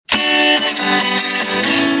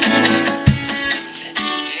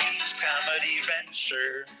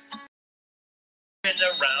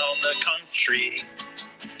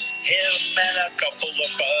and a couple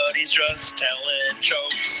of buddies just telling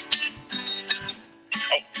jokes.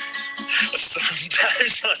 Oh,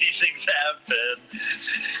 sometimes funny things happen,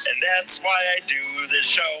 and that's why I do this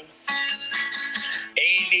show.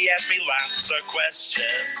 Amy asked me lots of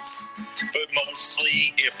questions, but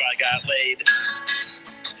mostly if I got laid.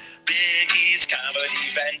 Big E's Comedy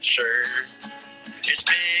Venture. It's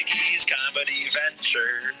Big E's Comedy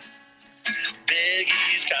Venture. Big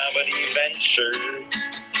E's Comedy Venture.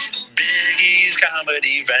 Big E's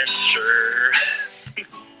Comedy Venture.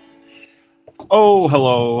 Oh,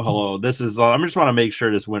 hello. This is, I just want to make sure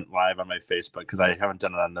this went live on my Facebook because I haven't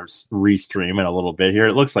done it on the restream in a little bit here.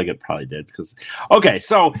 It looks like it probably did. Okay,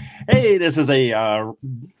 so, hey, this is a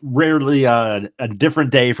rarely a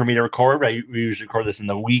different day for me to record. We usually record this in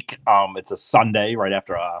the week. It's a Sunday right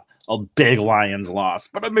after a big Lions loss,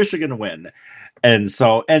 but a Michigan win. And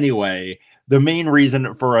so, anyway, the main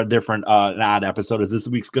reason for a different, an odd episode is this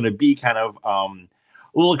week's going to be kind of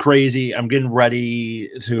a little crazy. I'm getting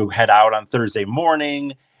ready to head out on Thursday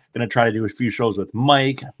morning. Gonna try to do a few shows with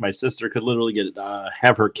Mike. My sister could literally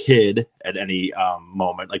have her kid at any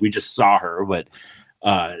moment. Like, we just saw her, but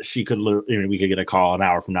she could literally, we could get a call an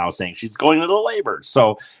hour from now saying she's going into labor.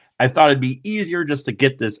 So I thought it'd be easier just to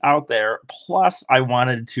get this out there. Plus, I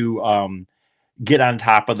wanted to get on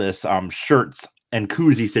top of this shirts and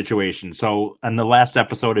koozie situation. So on the last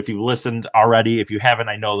episode, if you've listened already, if you haven't,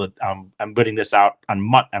 I know that I'm putting this out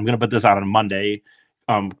on I'm going to put this out on Monday,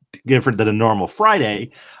 different than a normal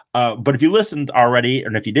Friday. But if you listened already,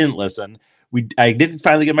 and if you didn't listen, I did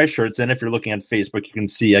finally get my shirts in. If you're looking at Facebook, you can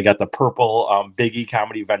see I got the purple Big E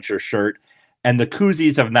Comedy Venture shirt, and the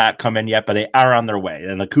koozies have not come in yet, but they are on their way.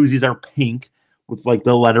 And the koozies are pink with like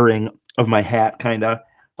the lettering of my hat, kind of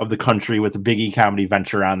the country, with the Big E Comedy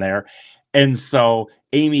Venture on there. And so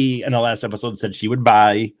Amy in the last episode said she would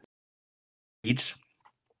buy each,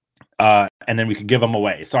 and then we could give them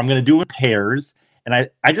away. So I'm going to do it in pairs. And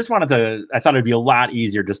I just I thought it'd be a lot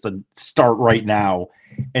easier just to start right now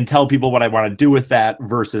and tell people what I want to do with that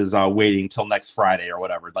versus waiting till next Friday or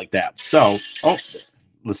whatever like that. So,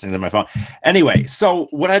 listening to my phone. Anyway, so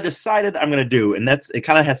what I decided I'm going to do, and it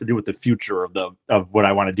kind of has to do with the future of what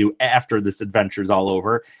I want to do after this adventure is all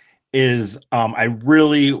over, is I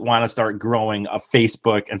really want to start growing a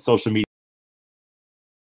Facebook and social media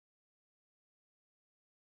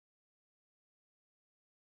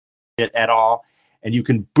at all. And you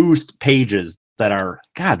can boost pages that are,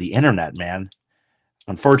 God, the internet, man.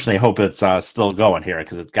 Unfortunately, I hope it's still going here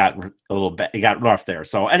because it got rough there.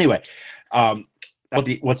 So anyway,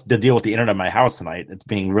 what's the deal with the internet in my house tonight? It's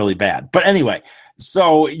being really bad. But anyway,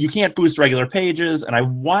 so you can't boost regular pages, and I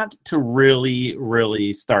want to really,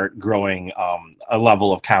 really start growing a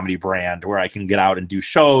level of comedy brand where I can get out and do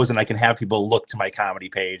shows, and I can have people look to my comedy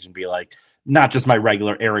page and be like, not just my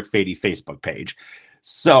regular Eric Fady Facebook page.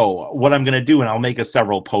 So what I'm going to do, and I'll make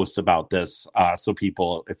several posts about this, so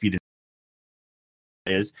people, if you didn't,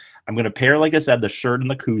 is I'm going to pair, like I said, the shirt and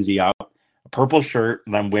the koozie up. Purple shirt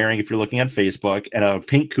that I'm wearing if you're looking at Facebook, and a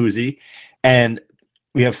pink koozie, and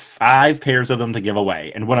we have 5 pairs of them to give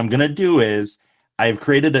away. And what I'm gonna do is I've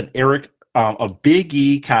created an a Big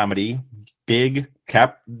E Comedy, big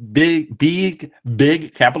capital B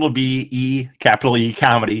E capital E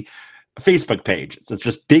Comedy Facebook page. So it's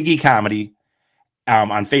just Big E Comedy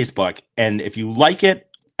on Facebook, and if you like it,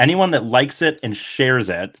 anyone that likes it and shares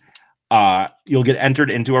it, you'll get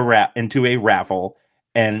entered into a raffle.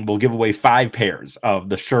 And we'll give away 5 pairs of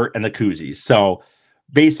the shirt and the koozies. So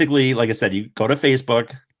basically, like I said, you go to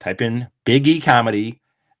Facebook, type in Big E Comedy.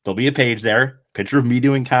 There'll be a page there, picture of me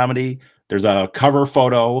doing comedy. There's a cover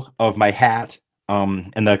photo of my hat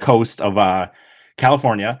in the coast of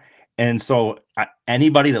California. And so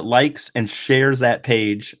anybody that likes and shares that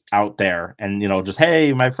page out there and, just,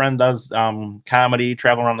 hey, my friend does comedy,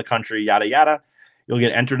 travel around the country, yada, yada, you'll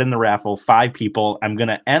get entered in the raffle. 5 people. I'm going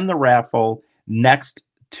to end the raffle next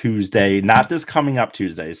Tuesday, not this coming up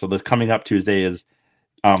Tuesday. So this coming up Tuesday is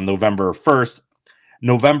November 1st.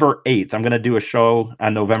 November 8th, I'm going to do a show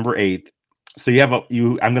on November 8th. So I'm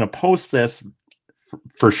going to post this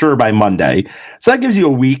for sure by Monday. So that gives you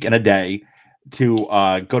a week and a day to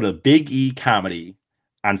go to Big E Comedy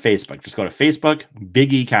on Facebook. Just go to Facebook,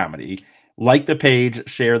 Big E Comedy, like the page,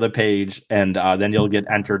 share the page, and then you'll get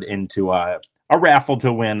entered into a raffle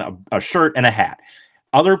to win a shirt and a hat.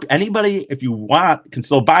 Anybody, if you want, can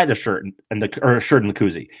still buy the shirt and the shirt and the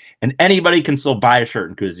koozie, and anybody can still buy a shirt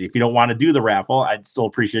and koozie. If you don't want to do the raffle, I'd still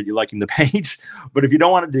appreciate you liking the page. But if you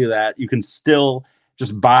don't want to do that, you can still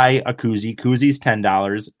just buy a koozie. Koozie's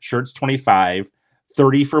 $10, shirts $25,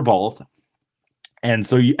 $30 for both. And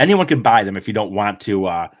so anyone can buy them if you don't want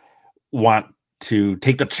to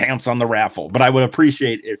take the chance on the raffle. But I would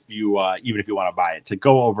appreciate if you, even if you want to buy it, to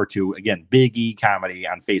go over to, again, Big E Comedy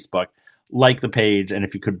on Facebook, like the page, and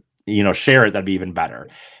if you could, share it, that'd be even better.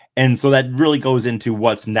 And so that really goes into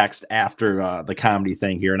what's next after the comedy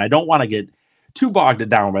thing here. And I don't want to get too bogged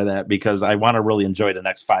down by that because I want to really enjoy the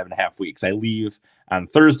next 5.5 weeks. I leave on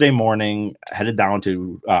Thursday morning, headed down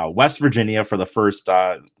to West Virginia for the first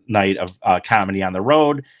night of comedy on the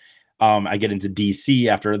road. I get into DC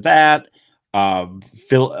after that,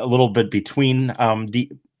 fill a little bit between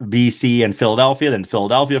BC and Philadelphia, then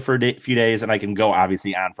Philadelphia for a few days, and I can go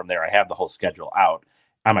obviously on from there. I have the whole schedule out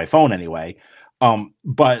on my phone anyway.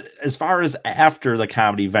 But as far as after the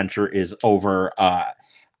comedy venture is over,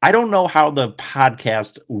 I don't know how the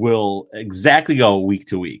podcast will exactly go week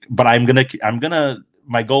to week, but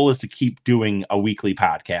my goal is to keep doing a weekly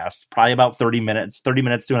podcast, probably about 30 minutes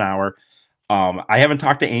to an hour. I haven't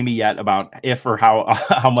talked to Amy yet about if or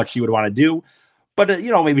how much she would want to do, but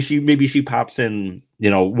maybe she pops in,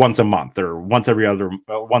 once a month or once every other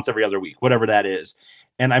week, whatever that is.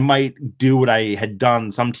 And I might do what I had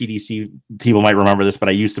done. Some TDC people might remember this, but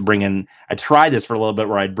I tried this for a little bit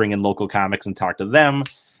where I'd bring in local comics and talk to them.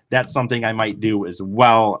 That's something I might do as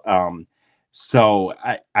well. So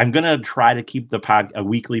I'm going to try to keep a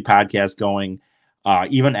weekly podcast going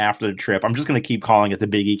even after the trip. I'm just going to keep calling it the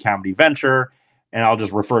Big E Comedy Venture, and I'll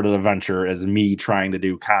just refer to the venture as me trying to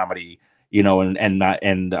do comedy,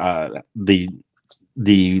 and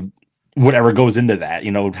the whatever goes into that,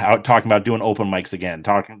 talking about doing open mics again,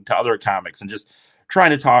 talking to other comics, and just trying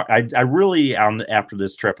to talk. I really, after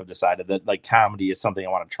this trip, have decided that like comedy is something I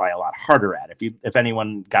want to try a lot harder at. If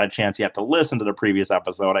anyone got a chance, you have to listen to the previous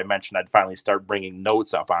episode. I mentioned I'd finally start bringing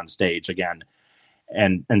notes up on stage again,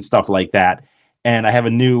 and stuff like that. And I have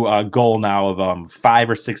a new goal now of 5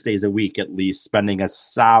 or 6 days a week at least, spending a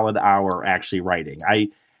solid hour actually writing.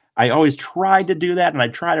 I always tried to do that, and I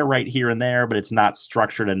try to write here and there, but it's not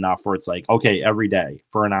structured enough where it's like, okay, every day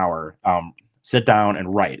for an hour, sit down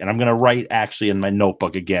and write. And I'm going to write actually in my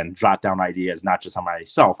notebook again, jot down ideas, not just on my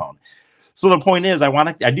cell phone. So the point is, I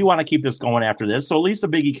do want to keep this going after this. So at least the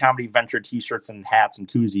Big E Comedy Venture t-shirts and hats and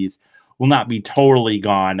koozies will not be totally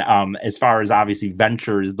gone. As far as obviously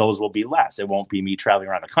ventures, those will be less. It won't be me traveling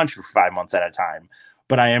around the country for 5 months at a time.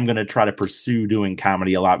 But I am going to try to pursue doing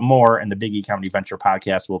comedy a lot more. And the Big E Comedy Venture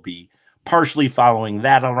podcast will be partially following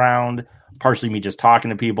that around, partially me just talking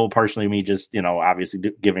to people, partially me just,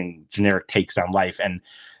 obviously giving generic takes on life. And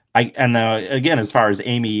again, as far as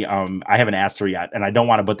Amy, I haven't asked her yet, and I don't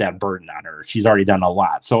want to put that burden on her. She's already done a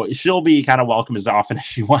lot. So she'll be kind of welcome as often as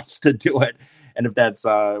she wants to do it. And if that's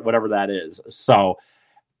whatever that is. So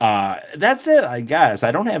that's it, I guess.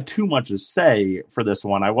 I don't have too much to say for this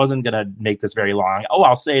one. I wasn't going to make this very long. Oh,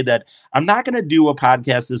 I'll say that I'm not going to do a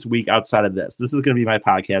podcast this week outside of this. This is going to be my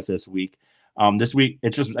podcast this week. This week,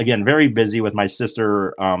 it's just, again, very busy with my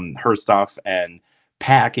sister, her stuff, and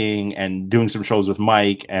packing and doing some shows with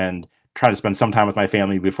Mike and trying to spend some time with my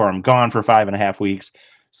family before I'm gone for 5.5 weeks.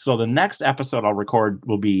 So the next episode I'll record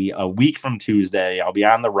will be a week from Tuesday. I'll be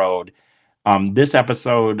on the road. This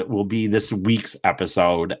episode will be this week's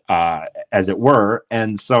episode, as it were.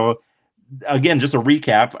 And so, again, just a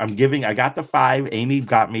recap. I got the 5. Amy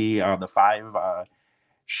got me the 5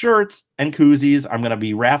 shirts and koozies. I'm going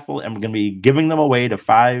to be giving them away to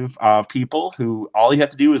 5 people who all you have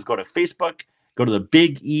to do is go to Facebook, go to the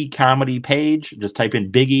Big E Comedy page, just type in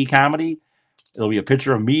Big E Comedy. There'll be a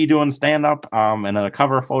picture of me doing stand-up and a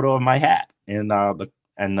cover photo of my hat and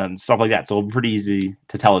then stuff like that. So it'll be pretty easy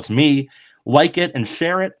to tell it's me. Like it and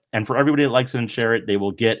share it. And for everybody that likes it and share it, they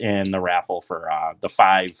will get in the raffle for the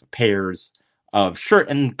 5 pairs of shirt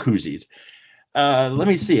and koozies. Let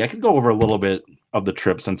me see. I could go over a little bit of the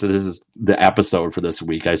trip since this is the episode for this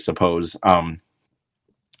week, I suppose.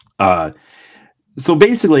 So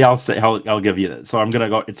basically, I'll give you this. So I'm going to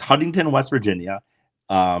go. It's Huntington, West Virginia.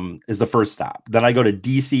 Is the first stop. Then I go to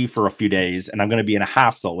DC for a few days, and I'm going to be in a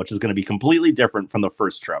hostel, which is going to be completely different from the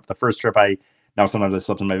first trip. The first trip, sometimes I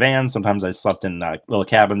slept in my van, sometimes I slept in little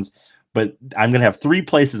cabins, but I'm going to have 3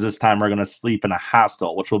 places this time. We're going to sleep in a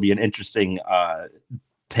hostel, which will be an interesting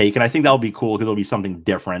take, and I think that'll be cool because it'll be something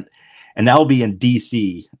different. And that'll be in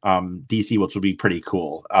DC, which will be pretty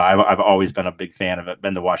cool. I've always been a big fan of it.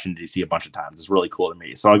 Been to Washington DC a bunch of times. It's really cool to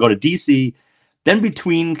me. So I'll go to DC. Then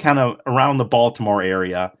between kind of around the Baltimore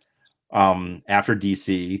area, after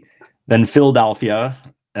DC, then Philadelphia,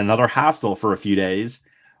 another hostel for a few days.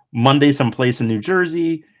 Monday, someplace in New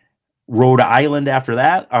Jersey, Rhode Island after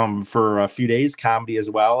that, for a few days, comedy as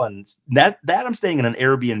well. And that I'm staying in an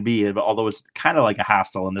Airbnb, although it's kind of like a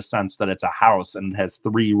hostel in the sense that it's a house and has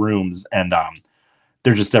 3 rooms, and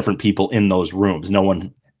they're just different people in those rooms. No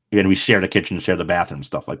one and we share the kitchen, share the bathroom,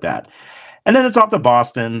 stuff like that. And then it's off to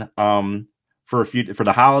Boston for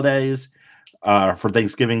the holidays, for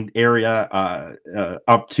Thanksgiving area,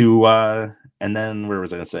 up to and then where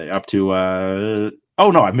was I going to say up to?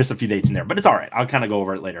 Oh no, I missed a few dates in there, but it's all right. I'll kind of go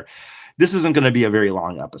over it later. This isn't going to be a very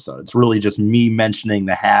long episode. It's really just me mentioning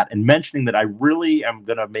the hat and mentioning that I really am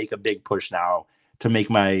going to make a big push now to make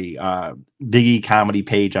my Big E Comedy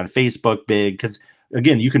page on Facebook big, because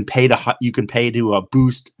again, you can pay to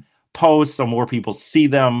boost posts so more people see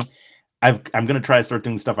them. I'm going to try to start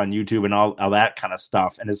doing stuff on YouTube and all that kind of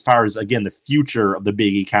stuff. And as far as, again, the future of the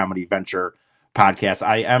Big E Comedy Venture podcast,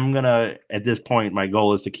 I am going to, at this point, my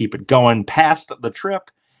goal is to keep it going past the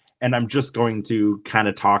trip. And I'm just going to kind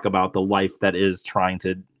of talk about the life that is trying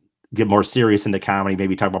to get more serious into comedy,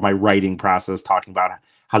 maybe talk about my writing process, talking about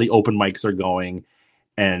how the open mics are going,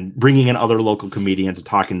 and bringing in other local comedians and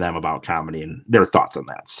talking to them about comedy and their thoughts on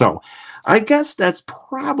that. So I guess that's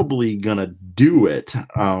probably going to do it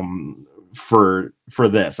for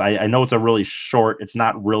this. I know it's a really short, it's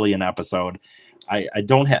not really an episode. I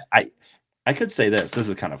could say this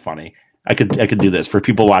is kind of funny. I could do this for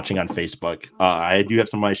people watching on Facebook. I do have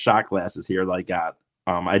some of my shot glasses here that I got.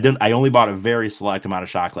 I only bought a very select amount of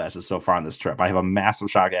shot glasses so far on this trip. I have a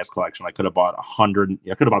massive shot glass collection. I could have bought 100.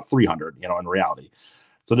 I could have bought 300, in reality.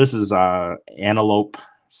 So this is Antelope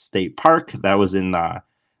State Park. That was in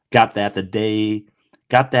got that the day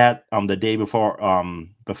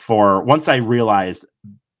before once I realized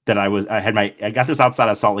that I got this outside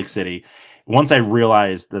of Salt Lake City. Once I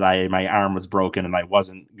realized that my arm was broken and I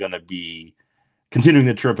wasn't going to be continuing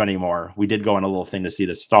the trip anymore, we did go on a little thing to see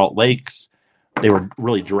the Salt Lakes. They were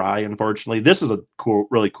really dry, unfortunately. This is a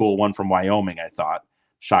really cool one from Wyoming, I thought.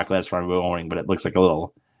 Shot glass from Wyoming, but it looks like a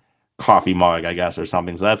little coffee mug, I guess, or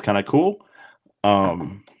something. So that's kind of cool.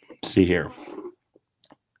 See here.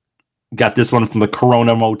 Got this one from the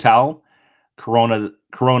Corona Motel, Corona,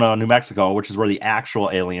 New Mexico, which is where the actual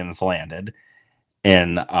aliens landed.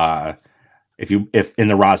 And if in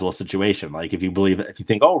the Roswell situation, like if you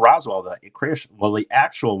think, oh, Roswell, the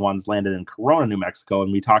actual ones landed in Corona, New Mexico.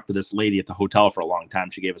 And we talked to this lady at the hotel for a long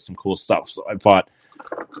time. She gave us some cool stuff. So I bought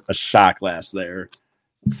a shot glass there.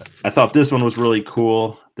 I thought this one was really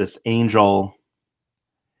cool. This Angel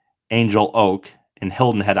Oak in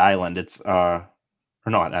Hilton Head Island. It's not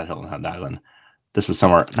Hilton Head Island. This was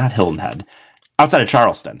somewhere, not Hilton Head, outside of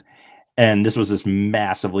Charleston. And this was this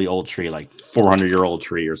massively old tree, like 400-year-old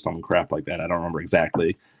tree or some crap like that. I don't remember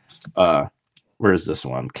exactly. Where is this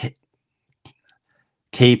one?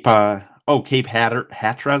 Cape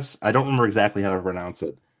Hatteras. I don't remember exactly how to pronounce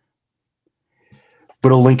it.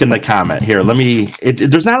 Put a link in the comment here.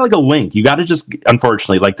 There's not like a link. You got to just,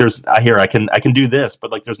 unfortunately, like I can do this,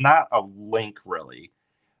 but like there's not a link really.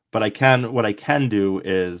 But what I can do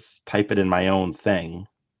is type it in my own thing.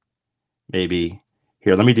 Maybe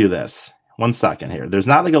here, let me do this. 1 second here. There's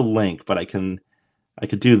not like a link, but I could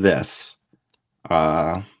do this.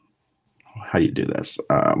 How do you do this?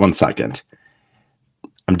 1 second.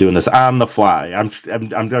 I'm doing this on the fly. I'm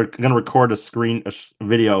going to record a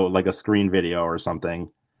video, like a screen video or something.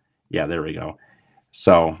 Yeah, there we go.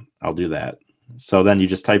 So I'll do that. So then you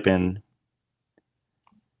just type in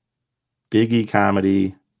Big E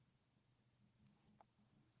Comedy.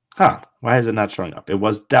 Why is it not showing up? It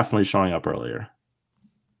was definitely showing up earlier.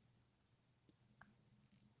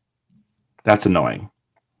 That's annoying.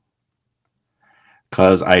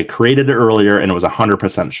 Because I created it earlier and it was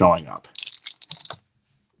 100% showing up.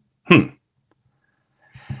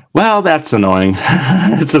 Well, that's annoying.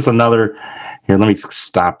 It's just another... Here, let me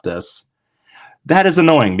stop this. That is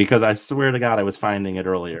annoying because I swear to God I was finding it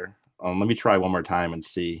earlier. Let me try one more time and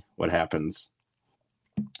see what happens.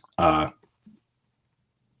 I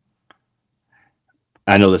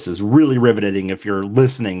know this is really riveting if you're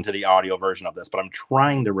listening to the audio version of this, but I'm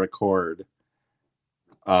trying to record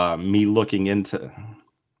me looking into...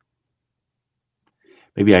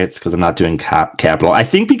 Maybe it's because I'm not doing capital. I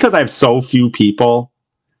think because I have so few people,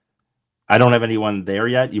 I don't have anyone there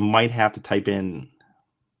yet. You might have to type in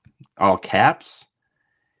all caps.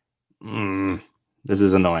 This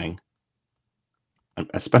is annoying.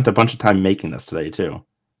 I spent a bunch of time making this today, too.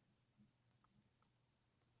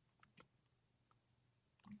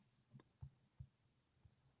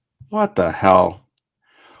 What the hell?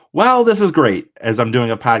 Well, this is great, as I'm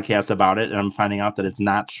doing a podcast about it, and I'm finding out that it's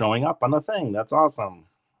not showing up on the thing. That's awesome.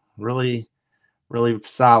 Really, really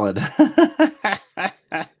solid.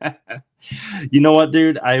 You know what,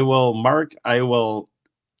 dude? I will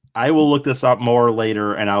look this up more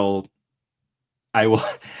later, and I will.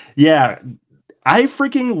 Yeah, I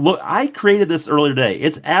created this earlier today.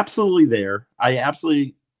 It's absolutely there. I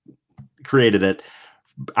absolutely created it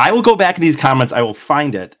I will go back in these comments. I will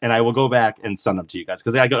find it, and I will go back and send them to you guys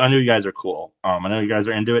because I know you guys are cool. I know you guys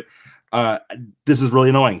are into it. This is really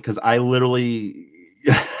annoying because I literally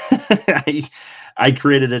I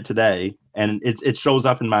created it today, and it shows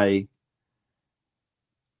up in my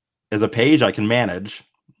as a page I can manage.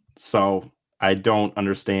 So I don't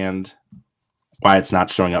understand why it's not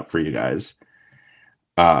showing up for you guys.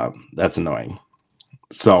 That's annoying.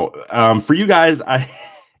 So for you guys,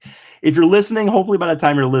 if you're listening, hopefully by the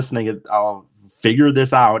time you're listening, I'll figure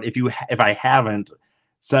this out. If I haven't,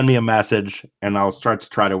 send me a message and I'll start to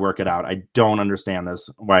try to work it out. I don't understand this,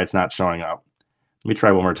 why it's not showing up. Let me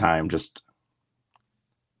try one more time.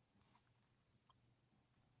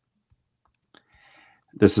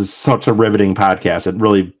 This is such a riveting podcast. It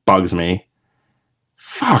really bugs me.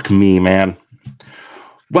 Fuck me, man.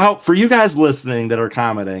 Well, for you guys listening that are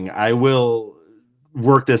commenting, I will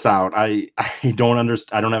work this out. I don't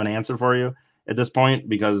understand. I don't have an answer for you at this point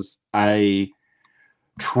because I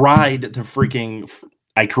tried to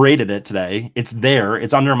I created it today. It's there.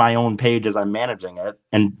 It's under my own page as I'm managing it,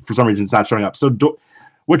 and for some reason, it's not showing up. So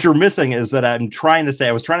what you're missing is that I was trying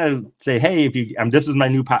to say, hey, this is my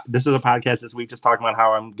this is a podcast this week, just talking about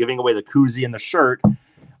how I'm giving away the koozie and the shirt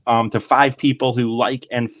to 5 people who like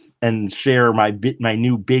and share my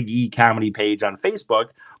new Big E comedy page on Facebook.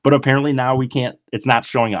 But apparently now we can't. It's not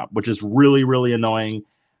showing up, which is really, really annoying.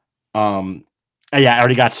 Yeah, I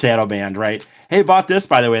already got shadow banned, right? Hey, bought this,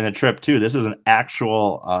 by the way, in the trip, too. This is an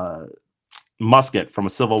actual musket from a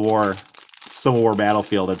Civil War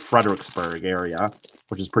battlefield at Fredericksburg area,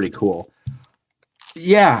 which is pretty cool.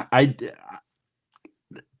 Yeah,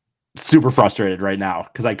 super frustrated right now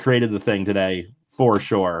because I created the thing today for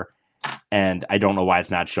sure, and I don't know why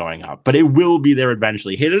it's not showing up. But it will be there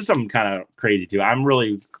eventually. Hey, there's something kind of crazy, too. I'm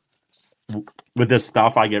really... With this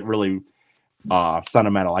stuff, I get really...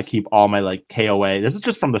 sentimental. I keep all my like KOA. This is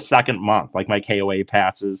just from the second month, like my KOA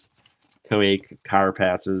passes, KOA car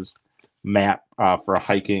passes, map for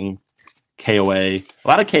hiking, KOA. A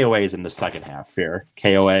lot of KOAs in the second half here.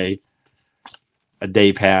 KOA, a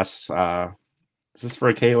day pass. Is this for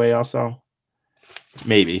a KOA also?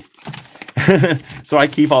 Maybe. So I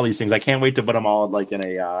keep all these things. I can't wait to put them all like in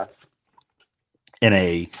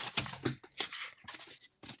a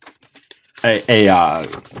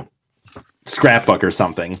scrapbook or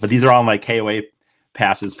something, but these are all my KOA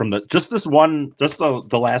passes from the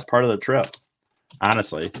last part of the trip.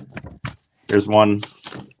 Honestly, here's one.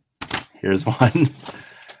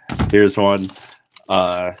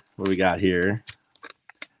 What do we got here?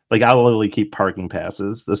 Like I'll literally keep parking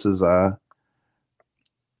passes. This is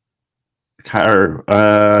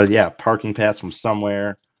parking pass from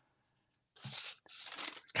somewhere.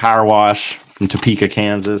 Car wash from Topeka,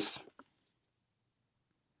 Kansas.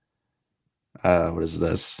 What is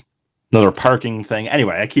this? Another parking thing.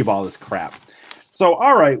 Anyway, I keep all this crap. So,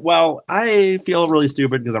 all right. Well, I feel really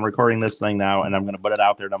stupid because I'm recording this thing now and I'm going to put it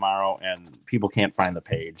out there tomorrow and people can't find the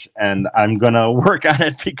page. And I'm going to work on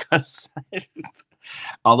it because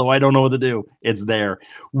although I don't know what to do, it's there.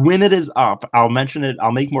 When it is up, I'll mention it.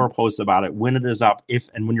 I'll make more posts about it when it is up.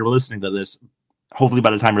 And when you're listening to this, hopefully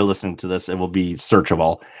by the time you're listening to this, it will be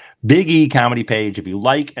searchable. Big E comedy page. If you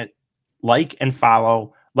like and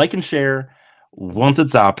follow, like and share. Once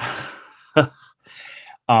it's up,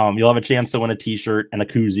 you'll have a chance to win a t-shirt and a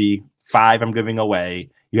koozie. 5 I'm giving away.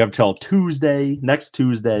 You have till next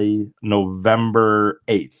Tuesday, November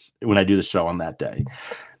 8th, when I do the show on that day.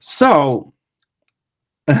 So,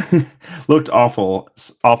 looked awful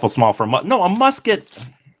small for a musket.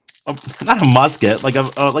 Not a musket, like a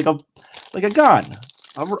gun,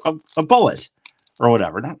 a bullet, or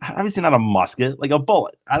whatever. Obviously not a musket, like a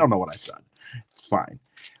bullet. I don't know what I said. It's fine,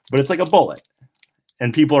 but it's like a bullet.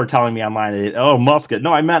 And people are telling me online, oh, musket.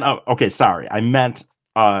 No, I meant, okay, sorry. I meant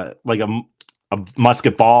like a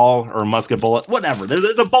musket ball or a musket bullet, whatever.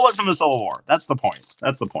 There's a bullet from the Civil War. That's the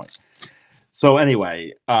point. So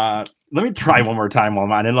anyway, let me try one more time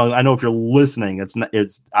while I know if you're listening,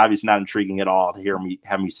 it's obviously not intriguing at all to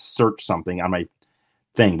have me search something on my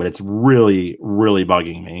thing, but it's really, really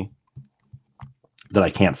bugging me that I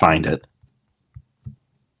can't find it.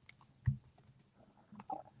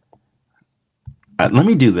 Let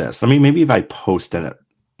me do this. Maybe if I post it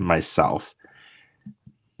myself,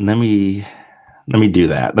 let me do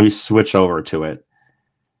that. Let me switch over to it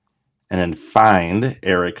and then find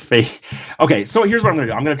Eric Faye. Okay, so here's what I'm going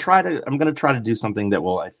to do. I'm going to try to do something that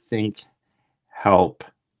will, I think, help.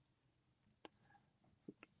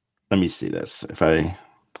 Let me see this.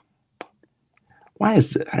 Why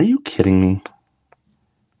is it? Are you kidding me?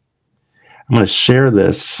 I'm going to share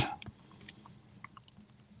this.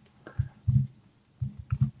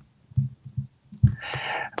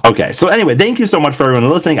 Okay, so anyway, thank you so much for everyone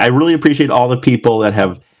listening. I really appreciate all the people that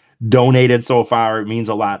have donated so far. It means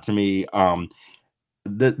a lot to me.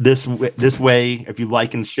 This way, if you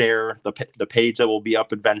like and share the page that will be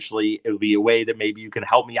up eventually, it will be a way that maybe you can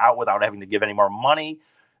help me out without having to give any more money.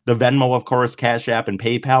 The Venmo, of course, Cash App, and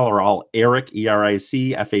PayPal are all Eric,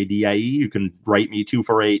 ERIC, FADIE. You can write me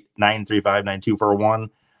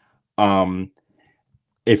 248-935-9241.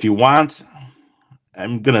 If you want,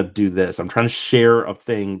 I'm going to do this. I'm trying to share a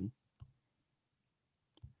thing.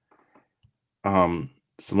 So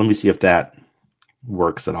let me see if that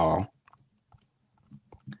works at all.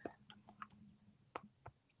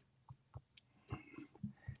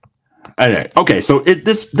 Okay, so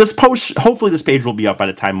this post, hopefully this page will be up by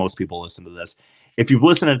the time most people listen to this. If you've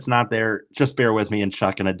listened and it's not there, just bear with me and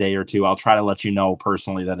check in a day or two. I'll try to let you know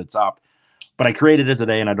personally that it's up. But I created it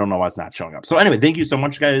today and I don't know why it's not showing up. So anyway, thank you so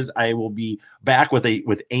much, guys. I will be back with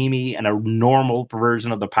Amy and a normal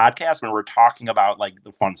version of the podcast when we're talking about like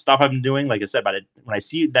the fun stuff I've been doing. Like I said,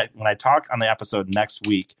 when I talk on the episode next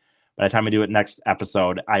week, by the time I do it next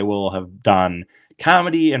episode, I will have done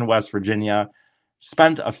comedy in West Virginia,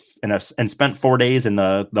 spent 4 days in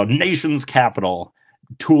the nation's capital,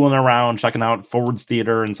 tooling around, checking out Ford's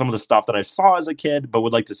Theater and some of the stuff that I saw as a kid, but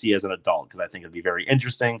would like to see as an adult because I think it'd be very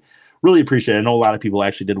interesting. Really appreciate it. I know a lot of people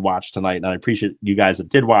actually did watch tonight, and I appreciate you guys that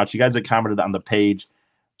did watch. You guys that commented on the page.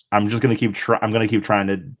 I'm just gonna keep trying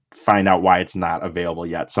to find out why it's not available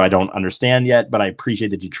yet. So I don't understand yet, but I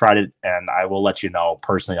appreciate that you tried it, and I will let you know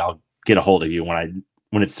personally. I'll get a hold of you when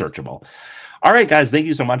it's searchable. All right, guys, thank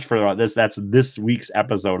you so much for this. That's this week's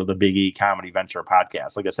episode of the Big E Comedy Venture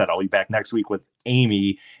Podcast. Like I said, I'll be back next week with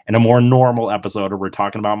Amy in a more normal episode where we're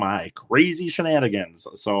talking about my crazy shenanigans.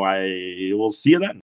 So I will see you then.